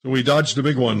 So we dodged the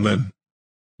big one then.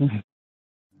 Mm-hmm.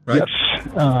 Right? Yes.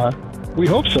 We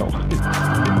hope so.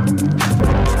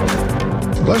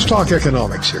 Let's talk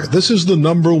economics here. This is the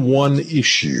number one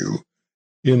issue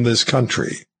in this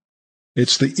country.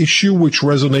 It's the issue which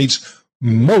resonates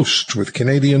most with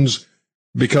Canadians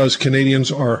because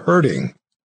Canadians are hurting.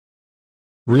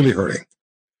 really hurting.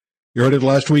 You heard it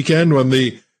last weekend when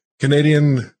the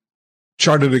Canadian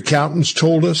Chartered Accountants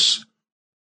told us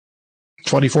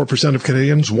 24% of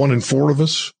Canadians, 1 in 4 of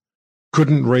us,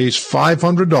 couldn't raise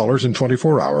 $500 in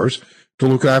 24 hours to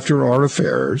look after our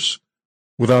affairs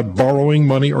without borrowing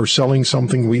money or selling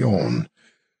something we own.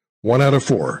 1 out of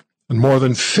 4. And more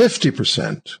than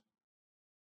 50%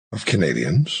 of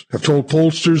Canadians have told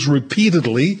pollsters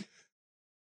repeatedly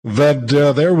that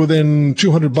they're within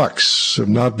 $200 of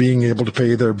not being able to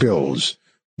pay their bills,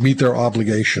 meet their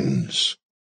obligations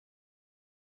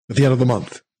at the end of the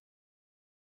month.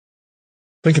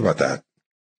 Think about that.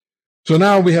 So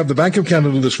now we have the Bank of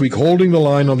Canada this week holding the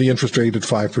line on the interest rate at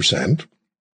 5%.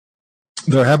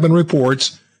 There have been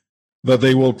reports that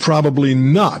they will probably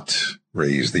not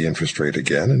raise the interest rate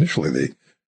again. Initially, the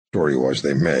story was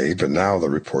they may, but now the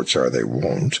reports are they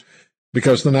won't,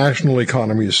 because the national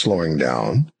economy is slowing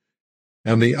down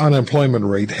and the unemployment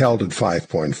rate held at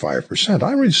 5.5%.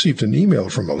 I received an email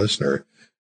from a listener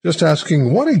just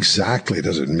asking, what exactly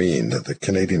does it mean that the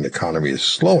Canadian economy is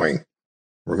slowing?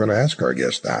 We're going to ask our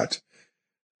guest that.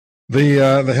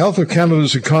 The health of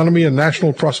Canada's economy and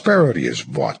national prosperity is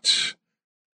what?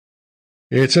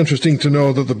 It's interesting to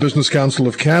know that the Business Council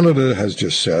of Canada has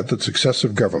just said that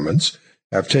successive governments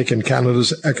have taken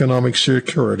Canada's economic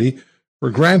security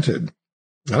for granted.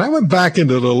 And I went back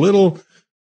into a little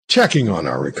checking on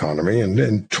our economy, and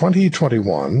in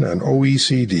 2021, an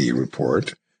OECD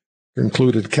report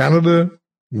concluded Canada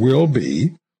will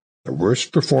be the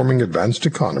worst performing advanced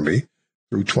economy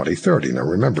through 2030. Now,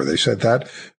 remember, they said that,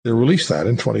 they released that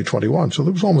in 2021, so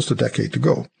there was almost a decade to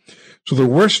go. So the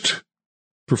worst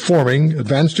performing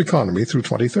advanced economy through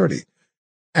 2030.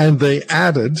 And they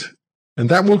added, and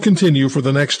that will continue for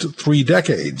the next 3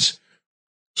 decades,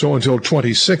 so until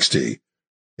 2060.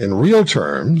 In real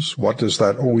terms, what does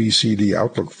that OECD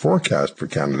outlook forecast for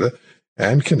Canada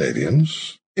and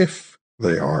Canadians, if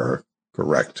they are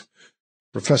correct?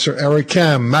 Professor Eric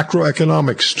Kam,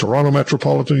 Macroeconomics, Toronto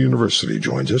Metropolitan University,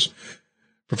 joins us.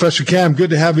 Professor Kam, good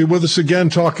to have you with us again.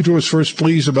 Talking to us first,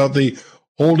 please, about the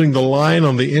holding the line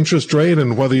on the interest rate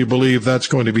and whether you believe that's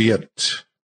going to be it.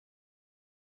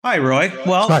 Hi, Roy.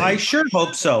 Well, Hi. I sure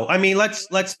hope so. I mean,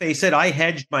 let's face it. I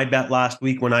hedged my bet last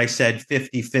week when I said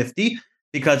 50-50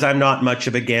 because I'm not much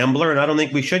of a gambler, and I don't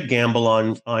think we should gamble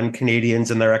on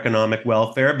Canadians and their economic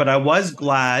welfare. But I was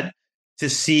glad to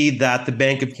see that the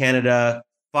Bank of Canada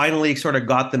finally sort of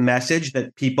got the message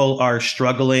that people are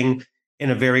struggling in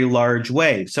a very large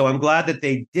way. So I'm glad that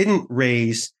they didn't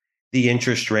raise the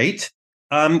interest rate.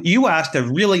 You asked a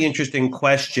really interesting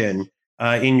question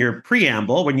in your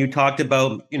preamble when you talked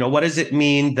about, what does it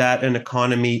mean that an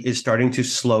economy is starting to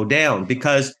slow down?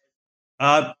 Because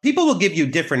people will give you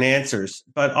different answers,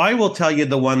 but I will tell you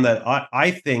the one that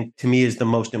I think to me is the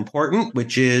most important,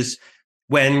 which is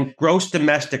when gross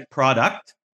domestic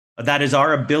product, that is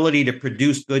our ability to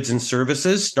produce goods and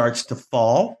services, starts to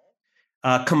fall,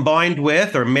 combined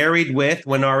with or married with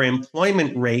when our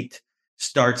employment rate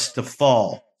starts to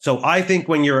fall. So I think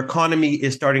when your economy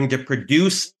is starting to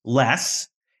produce less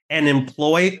and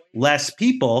employ less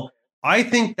people, I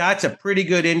think that's a pretty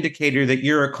good indicator that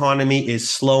your economy is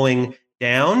slowing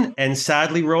down. And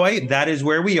sadly, Roy, that is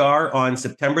where we are on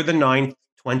September the 9th,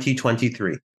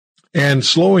 2023. And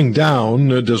slowing down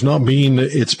does not mean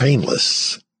it's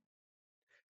painless.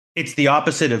 It's the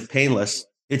opposite of painless.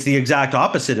 It's the exact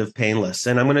opposite of painless.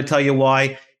 And I'm going to tell you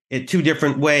why in 2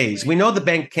 different ways. We know the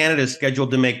Bank of Canada is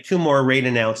scheduled to make 2 more rate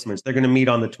announcements. They're going to meet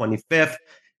on the 25th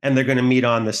and they're going to meet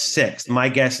on the 6th. My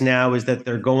guess now is that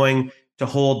they're going to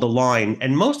hold the line.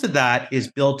 And most of that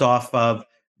is built off of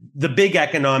the big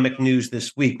economic news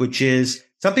this week, which is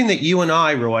something that you and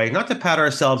I, Roy, not to pat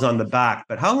ourselves on the back,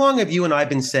 but how long have you and I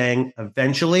been saying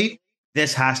eventually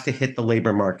this has to hit the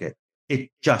labor market? It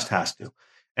just has to.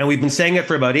 And we've been saying it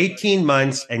for about 18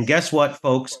 months. And guess what,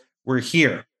 folks? We're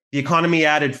here. The economy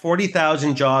added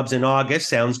 40,000 jobs in August.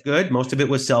 Sounds good. Most of it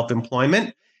was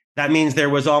self-employment. That means there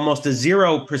was almost a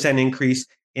 0% increase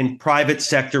in private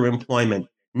sector employment.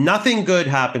 Nothing good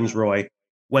happens, Roy,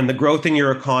 when the growth in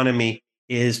your economy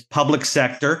is public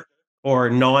sector or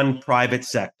non-private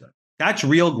sector. That's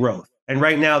real growth. And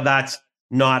right now, that's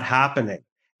not happening.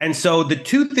 And so the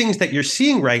 2 things that you're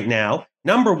seeing right now,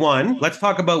 number one, let's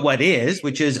talk about what is,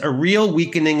 which is a real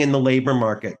weakening in the labor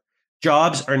market.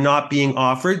 Jobs are not being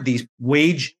offered. These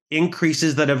wage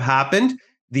increases that have happened,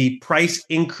 the price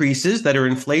increases that are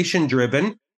inflation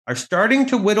driven are starting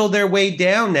to whittle their way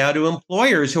down now to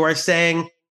employers who are saying,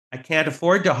 I can't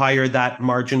afford to hire that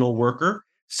marginal worker,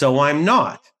 so I'm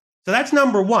not. So that's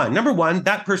number one. Number one,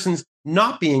 that person's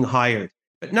not being hired.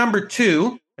 But number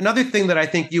 2, another thing that I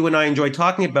think you and I enjoy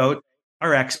talking about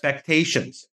our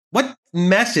expectations. What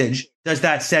message does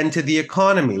that send to the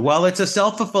economy? Well, it's a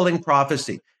self-fulfilling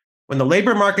prophecy. When the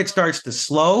labor market starts to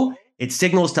slow, it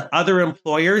signals to other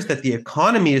employers that the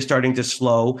economy is starting to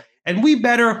slow, and we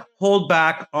better hold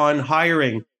back on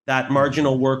hiring that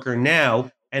marginal worker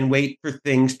now and wait for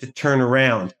things to turn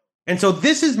around. And so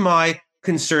this is my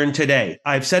concern today.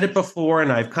 I've said it before,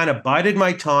 and I've kind of bided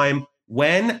my time.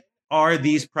 When are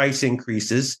these price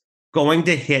increases going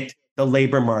to hit the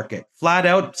labor market? Flat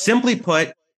out, simply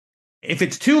put, if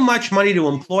it's too much money to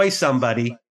employ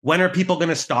somebody, when are people going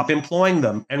to stop employing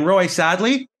them? And Roy,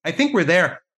 sadly, I think we're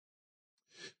there.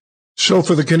 So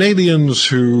for the Canadians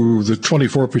the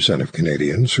 24% of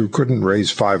Canadians who couldn't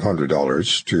raise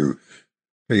 $500 to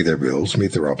pay their bills,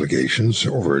 meet their obligations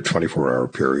over a 24-hour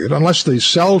period, unless they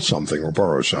sell something or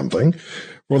borrow something,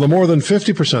 for the more than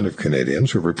 50% of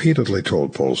Canadians who repeatedly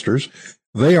told pollsters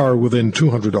they are within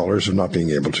 $200 of not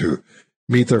being able to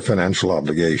meet their financial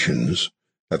obligations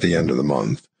at the end of the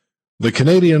month. The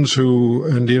Canadians who,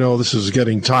 and this is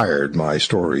getting tired, my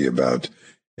story about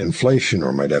inflation,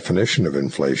 or my definition of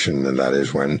inflation, and that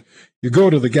is when you go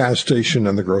to the gas station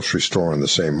and the grocery store on the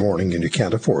same morning and you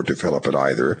can't afford to fill up at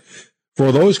either.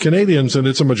 For those Canadians, and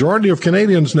it's a majority of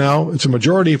Canadians now, it's a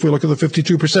majority if we look at the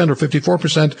 52% or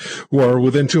 54% who are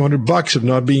within $200 of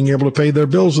not being able to pay their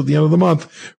bills at the end of the month.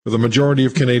 For the majority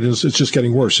of Canadians, it's just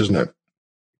getting worse, isn't it?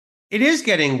 It is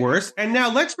getting worse. And now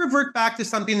let's revert back to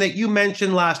something that you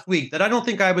mentioned last week that I don't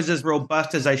think I was as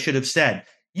robust as I should have said.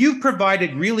 You've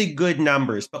provided really good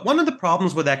numbers, but one of the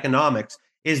problems with economics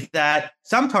is that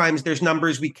sometimes there's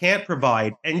numbers we can't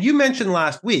provide. And you mentioned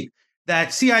last week that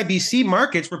CIBC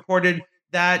Markets reported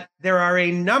that there are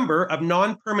a number of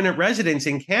non-permanent residents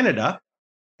in Canada,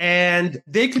 and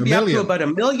they could be up to about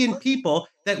 1 million people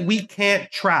that we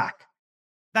can't track.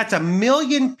 That's 1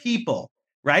 million people,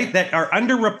 right, that are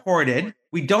underreported.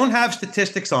 We don't have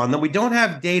statistics on them. We don't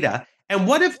have data. And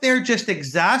what if they're just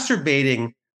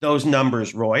exacerbating those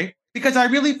numbers, Roy? Because I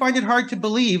really find it hard to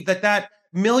believe that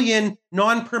 1 million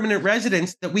non-permanent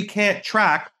residents that we can't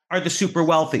track are the super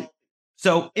wealthy.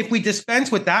 So if we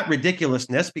dispense with that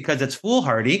ridiculousness because it's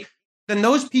foolhardy, then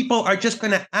those people are just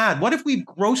going to add. What if we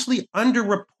grossly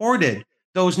underreported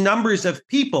those numbers of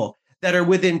people that are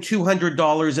within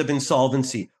 $200 of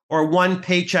insolvency or one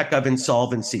paycheck of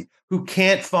insolvency, who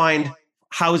can't find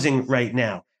housing right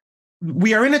now?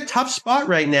 We are in a tough spot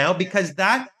right now because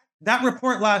that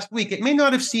report last week, it may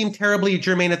not have seemed terribly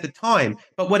germane at the time,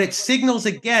 but what it signals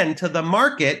again to the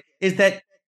market is that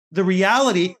the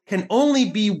reality can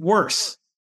only be worse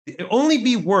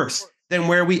than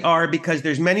where we are, because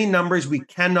there's many numbers we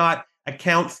cannot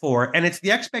account for. And it's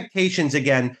the expectations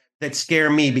again that scare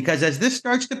me, because as this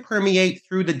starts to permeate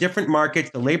through the different markets,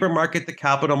 the labor market, the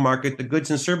capital market, the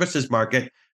goods and services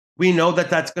market, we know that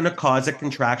that's going to cause a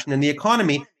contraction in the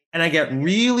economy. And I get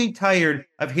really tired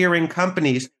of hearing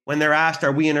companies, when they're asked,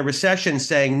 are we in a recession,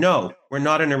 saying, no, we're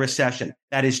not in a recession.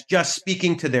 That is just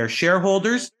speaking to their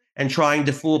shareholders and trying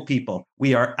to fool people.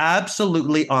 We are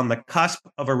absolutely on the cusp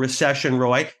of a recession,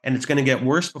 Roy, and it's going to get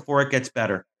worse before it gets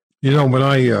better. When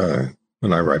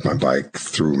I ride my bike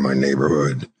through my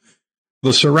neighborhood,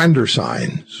 the surrender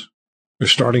signs are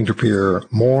starting to appear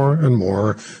more and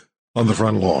more on the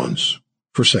front lawns.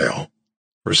 For sale,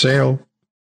 for sale,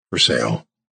 for sale.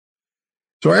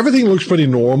 So everything looks pretty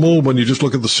normal when you just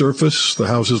look at the surface. The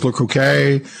houses look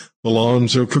okay. The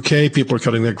lawns are okay. People are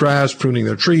cutting their grass, pruning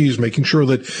their trees, making sure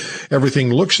that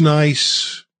everything looks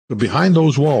nice. But behind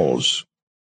those walls,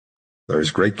 there's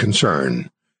great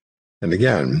concern. And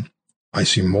again, I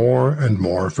see more and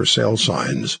more for sale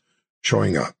signs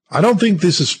showing up. I don't think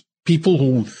this is people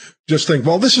who just think,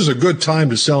 well, this is a good time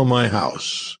to sell my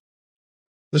house.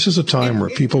 This is a time where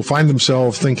people find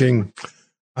themselves thinking,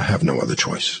 I have no other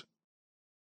choice.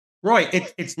 Roy,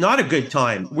 it's not a good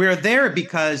time. We're there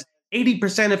because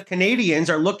 80% of Canadians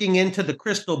are looking into the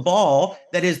crystal ball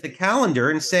that is the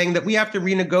calendar and saying that we have to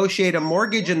renegotiate a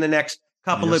mortgage in the next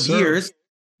couple of years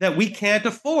that we can't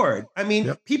afford. I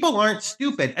mean, people aren't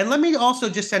stupid. And let me also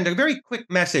just send a very quick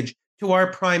message to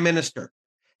our Prime Minister.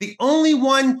 The only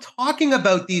one talking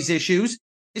about these issues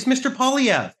is Mr.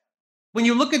 Poilievre. When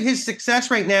you look at his success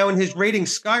right now and his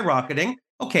ratings skyrocketing,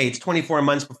 okay, it's 24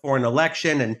 months before an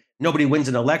election and nobody wins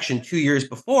an election 2 years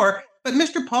before, but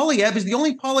Mr. Poilievre is the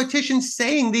only politician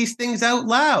saying these things out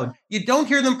loud. You don't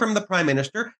hear them from the Prime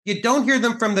Minister. You don't hear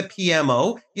them from the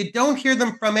PMO. You don't hear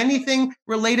them from anything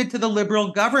related to the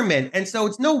Liberal government. And so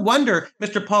it's no wonder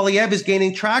Mr. Poilievre is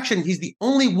gaining traction. He's the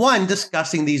only one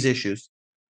discussing these issues.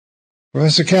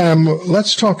 Professor Cam,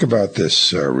 let's talk about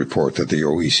this report that the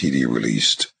OECD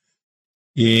released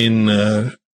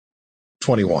in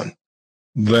 21.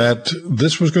 that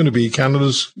this was going to be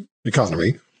Canada's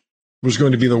economy, was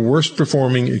going to be the worst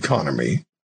performing economy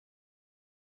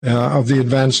of the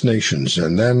advanced nations.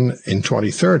 And then in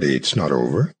 2030, it's not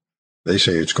over. They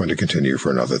say it's going to continue for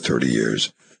another 30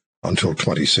 years until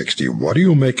 2060. What do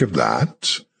you make of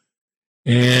that?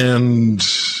 And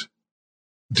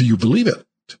do you believe it?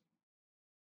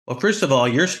 Well, first of all,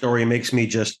 your story makes me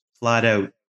just flat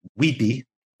out weepy.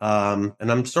 And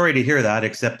I'm sorry to hear that,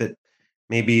 except that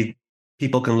maybe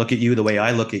people can look at you the way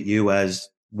I look at you, as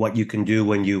what you can do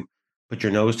when you put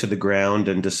your nose to the ground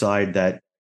and decide that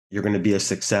you're going to be a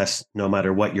success no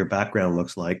matter what your background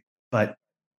looks like. But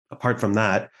apart from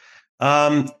that,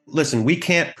 listen, we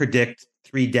can't predict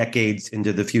 3 decades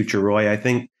into the future, Roy. I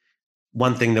think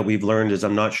one thing that we've learned is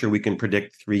I'm not sure we can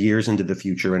predict 3 years into the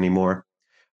future anymore.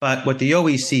 But what the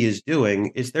OEC is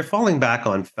doing is they're falling back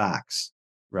on facts,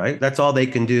 right? That's all they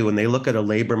can do. When they look at a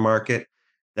labor market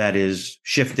that is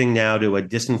shifting now to a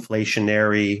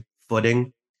disinflationary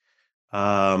footing,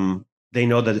 they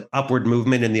know that upward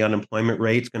movement in the unemployment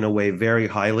rate is going to weigh very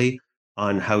highly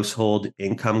on household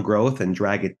income growth and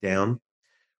drag it down.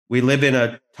 We live in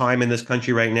a time in this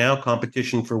country right now,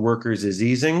 competition for workers is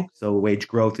easing, so wage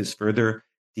growth is further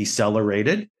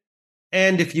decelerated.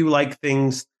 And if you like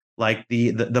things like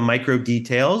the micro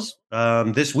details,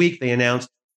 this week they announced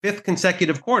 5th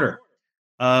consecutive quarter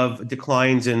of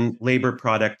declines in labor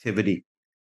productivity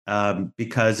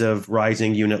because of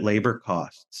rising unit labor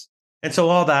costs. And so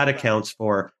all that accounts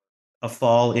for a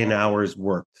fall in hours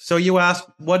worked. So you ask,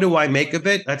 what do I make of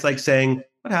it? That's like saying,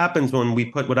 what happens when we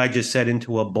put what I just said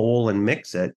into a bowl and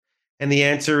mix it? And the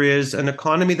answer is an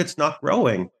economy that's not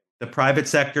growing. The private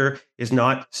sector is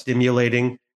not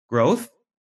stimulating growth.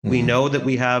 We know that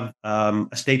we have a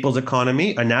staples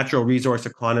economy, a natural resource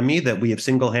economy that we have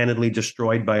single-handedly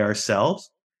destroyed by ourselves.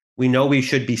 We know we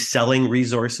should be selling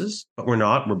resources, but we're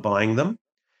not. We're buying them.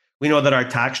 We know that our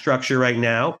tax structure right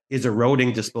now is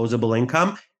eroding disposable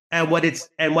income. And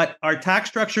what our tax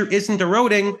structure isn't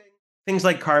eroding, things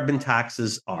like carbon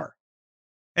taxes are.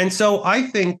 And so I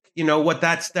think, what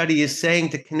that study is saying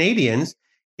to Canadians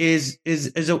is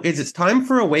it's time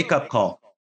for a wake-up call.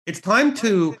 It's time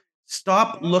to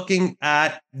stop looking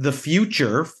at the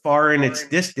future far in its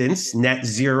distance, net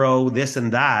zero, this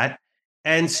and that,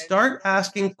 and start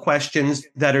asking questions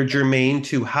that are germane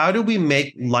to how do we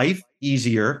make life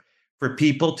easier for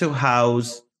people to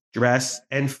house, dress,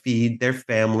 and feed their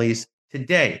families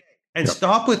today. And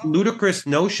stop with ludicrous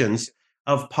notions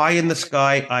of pie in the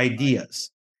sky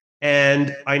ideas.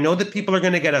 And I know that people are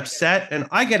going to get upset, and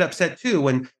I get upset too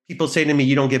when people say to me,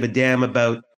 you don't give a damn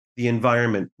about the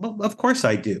environment. Well, of course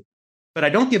I do. But I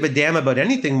don't give a damn about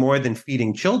anything more than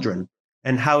feeding children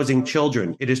and housing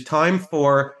children. It is time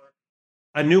for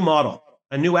a new model,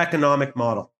 a new economic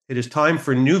model. It is time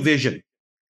for new vision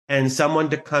and someone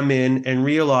to come in and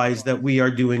realize that we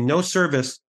are doing no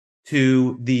service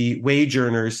to the wage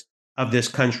earners of this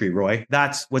country, Roy.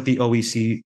 That's what the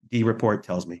OECD report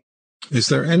tells me. Is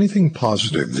there anything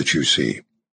positive that you see?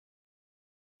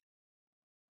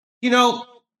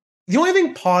 The only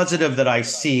thing positive that I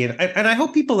see, and I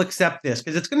hope people accept this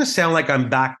because it's going to sound like I'm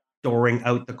backdooring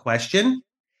out the question,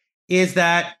 is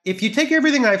that if you take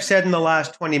everything I've said in the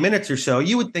last 20 minutes or so,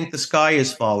 you would think the sky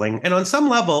is falling. And on some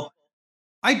level,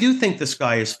 I do think the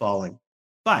sky is falling.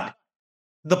 But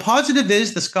the positive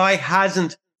is the sky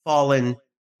hasn't fallen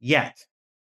yet.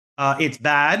 It's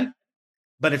bad,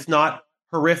 but it's not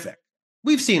horrific.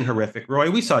 We've seen horrific,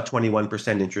 Roy. We saw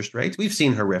 21% interest rates. We've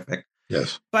seen horrific.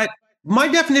 Yes. But my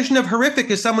definition of horrific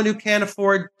is someone who can't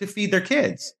afford to feed their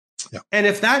kids. Yeah. And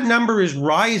if that number is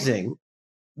rising,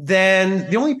 then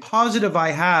the only positive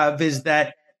I have is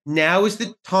that now is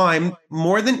the time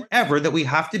more than ever that we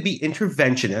have to be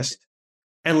interventionist,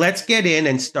 and let's get in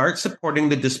and start supporting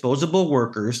the disposable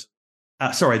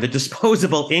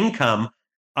income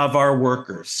of our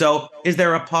workers. So is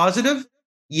there a positive?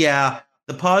 Yeah.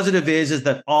 The positive is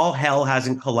that all hell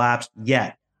hasn't collapsed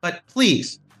yet. But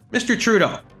please, Mr.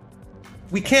 Trudeau,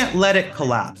 we can't let it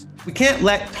collapse. We can't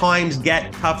let times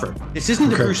get tougher. This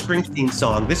isn't a Bruce Springsteen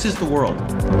song. This is the world.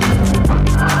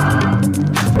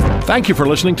 Thank you for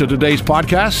listening to today's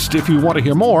podcast. If you want to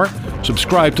hear more,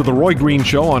 subscribe to The Roy Green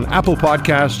Show on Apple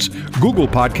Podcasts, Google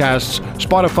Podcasts,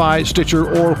 Spotify, Stitcher,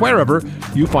 or wherever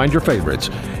you find your favorites.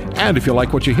 And if you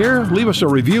like what you hear, leave us a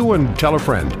review and tell a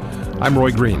friend. I'm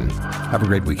Roy Green. Have a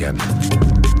great weekend.